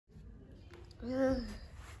Nothing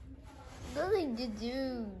to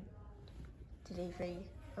do today, Freddy.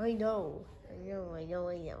 I know.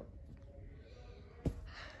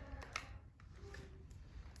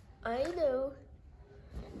 I know.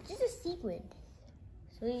 Just a sequence.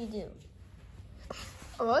 So what do you do?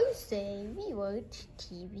 I say we watch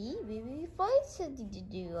TV. Maybe we find something to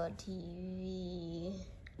do on TV.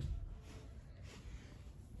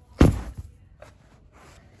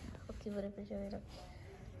 Okay, whatever.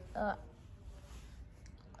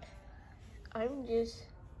 I'm just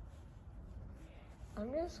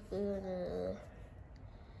gonna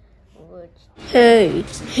watch. Hey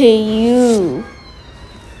you.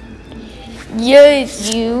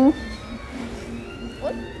 Yes, you.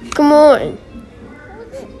 What? Come on.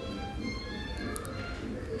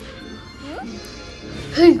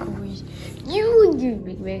 Hey, guys. You and your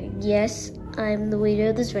Big Mac. Yes, I'm the waiter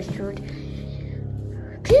of this restaurant.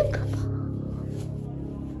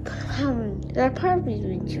 That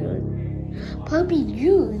Puppy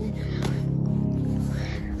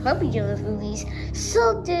Jones released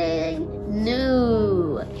something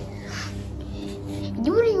new.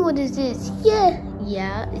 You wondering what is this?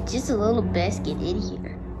 Yeah, it's just a little basket in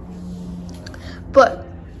here. But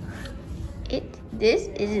this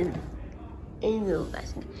isn't a little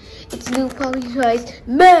basket. It's new puppy-sized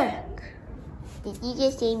Mac. Did you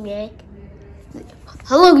just say Mac?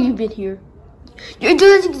 How long have you been here? You're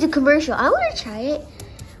doing the commercial. I want to try it.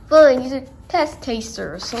 Fine, use a test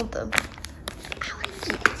taster or something. I want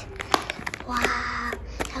to eat it. Wow, I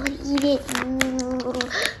want to eat it.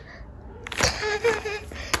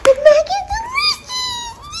 The Mac is delicious.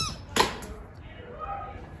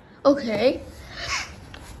 Okay,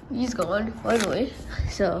 he's gone, finally.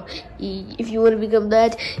 So, if you want to become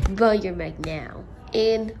that, buy your Mac now.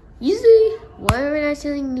 And usually, why am I not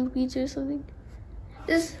selling new pizza or something?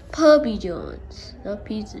 It's Puppy Jones, not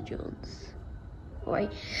Pizza Jones.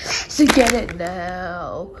 Alright, so get it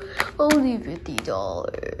now. Only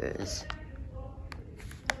 $50.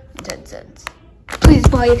 10 cents. Please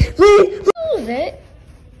buy it. Please. What was it?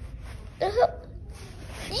 You said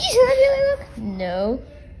that really look? No.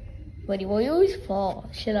 Buddy, why you always fall?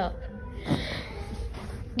 Shut up.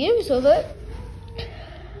 Give yourself that.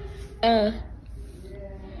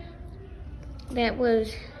 That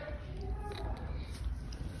was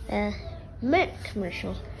Mac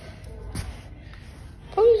commercial.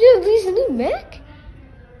 Oh, you release a new Mac?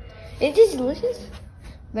 Is this delicious?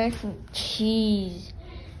 Mac and cheese.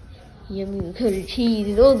 Yummy coated cheese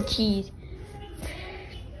and old cheese.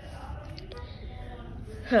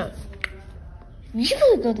 Huh. You should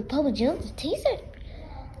probably go to Papa John's and taste it.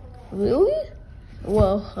 Really?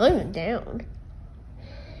 Well, I'm down.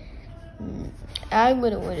 I'm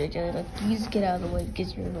gonna order it, Johnny. Like, you just get out of the way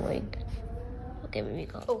because you're annoying. Okay, maybe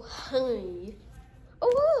call. Oh, hi.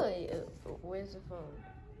 Oh, hi. Oh, where's the phone?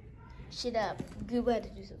 Shut up. Goodbye to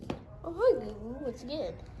do something. Oh, hi, Google. Once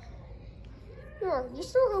again. Yeah, you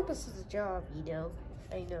still help us with the job, you know.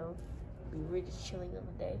 I know. We were just chilling on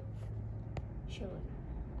the day. Chilling.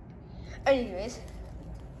 Anyways.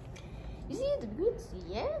 You see the goods?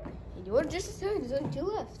 Yeah. And you ordered just as time. There's only 2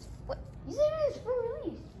 left. What? You said it was for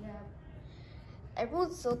release. Yeah.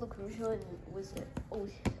 Everyone saw the commercial and was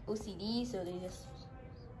OCD, so they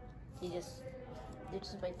just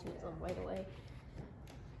might do them right away.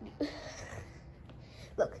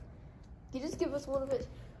 Look, you just give us one of it.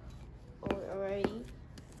 Alrighty.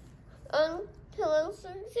 Hello,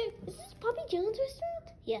 sir. Is this Puppy Jones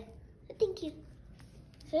restaurant? Yeah. Thank you.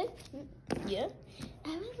 Sir? Yeah. I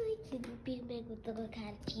would like the Big Mac with the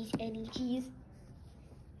avocado cheese. Any cheese?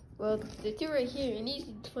 Well, the 2 right here, and these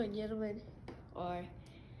fine gentlemen are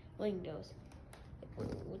windows. What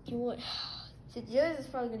do you want? So Jones is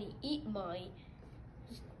probably gonna eat mine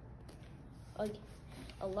like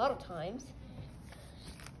a lot of times.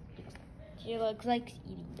 She likes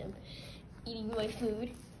eating my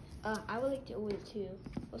food. I would like to order too.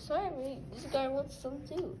 Well, sorry, this guy wants some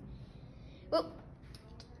too. Well,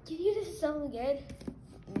 can you just tell him again?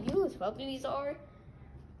 You know what these are?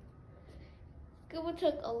 It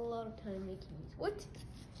took a lot of time making these. What?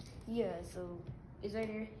 Yeah, so it's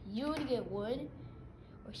either you would get 1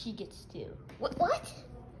 or she gets 2. What?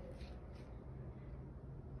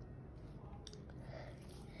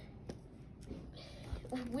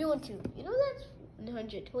 We want 2. You know that's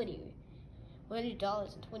 $120 and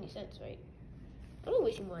 20 cents, right? I'm not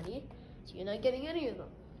wasting money. So you're not getting any of them.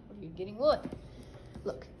 Or you're getting 1.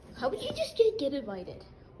 Look, how would you just get invited?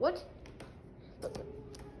 What? Look.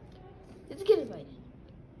 Let's get invited.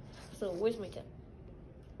 So where's my tip?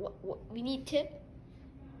 What? We need tip?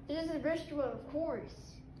 This is a restaurant, of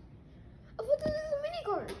course. I thought this is a mini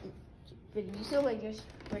cart. But you still like your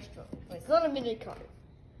restaurant. But it's not a minute card.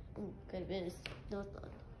 Kind of is. No, it's not.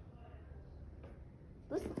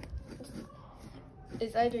 Listen.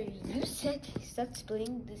 It's either you stop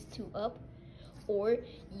splitting this two up, or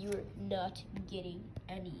you're not getting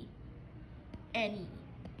any.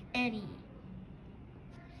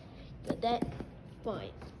 But that,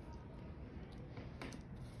 fine.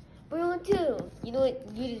 But you want two. You know what?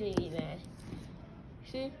 You just made me mad.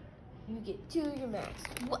 See? You get two of your max.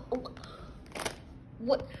 What?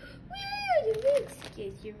 Where are your max?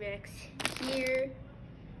 Get your max here.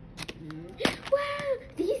 Wow!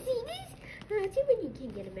 Do you see this? Too many you can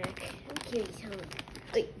get a max. Okay, so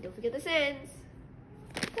wait, don't forget the cents.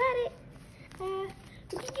 Got it. What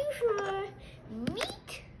do you do for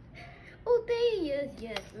meat? Oh,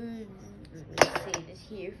 yes. Let's save this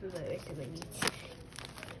here for the rest of my meats.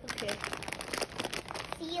 Okay.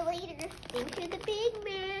 See you later. Into the Big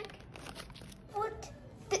Mac. What?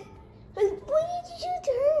 Why did you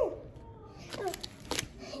turn? Oh.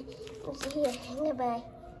 Okay, here. Goodbye.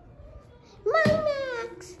 My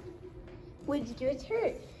Max! When did yours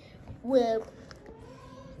hurt? Well,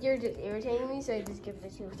 you're just irritating me, so I just give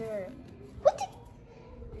it to her. What the?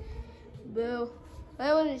 Well,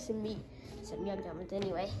 I wanted some meat. Some yum yums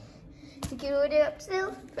anyway. To get order up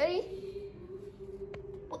still? Ready?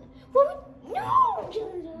 What? No,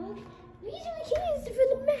 Jelly Dog. What are you doing here? This is for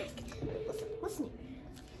the Mac. Listen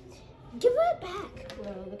here. Give it back.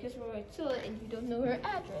 Well, the customer might saw it and you don't know her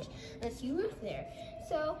address unless you live there.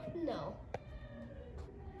 So, no.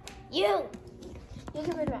 You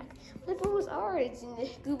give it back. The phone was ours and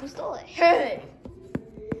Google stole it. Hey!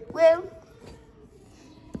 Well,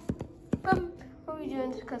 what we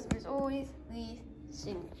doing to customers always leave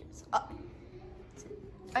signatures up.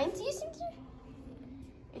 I didn't see a signature.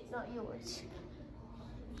 It's not yours.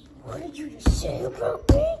 What did you just say about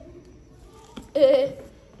me? What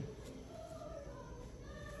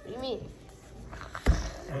do you mean?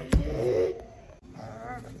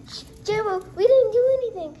 Jimbo, we didn't do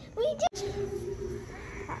anything. We did.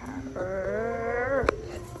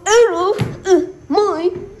 My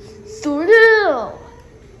sword now.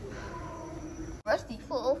 Rusty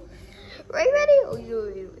full. Right, ready? Oh,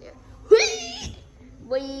 you're there.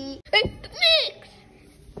 Wait. Hey, Mix!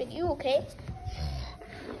 Are you okay?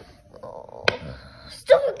 Oh.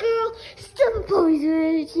 Stop it, girl! Stop it,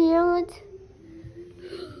 please, challenge.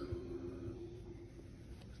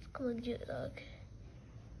 Come on, Jelly Dog.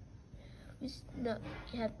 No,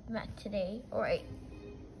 you have Mac today. Alright.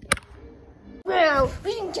 Well,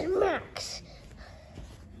 we didn't get Max.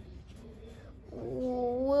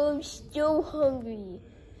 Well, I'm still hungry.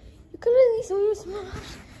 You could at least order some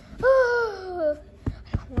Max. Oh,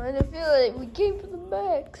 I don't feel like we came for the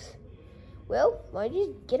Max. Well, why don't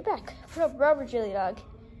you get it back? Put up Robert, Jelly Dog.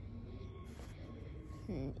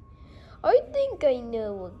 I think I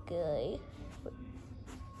know a guy.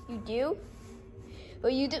 You do? Oh,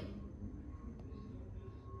 you do?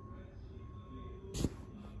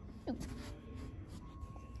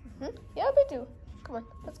 Yeah, I do. Come on,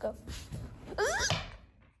 let's go.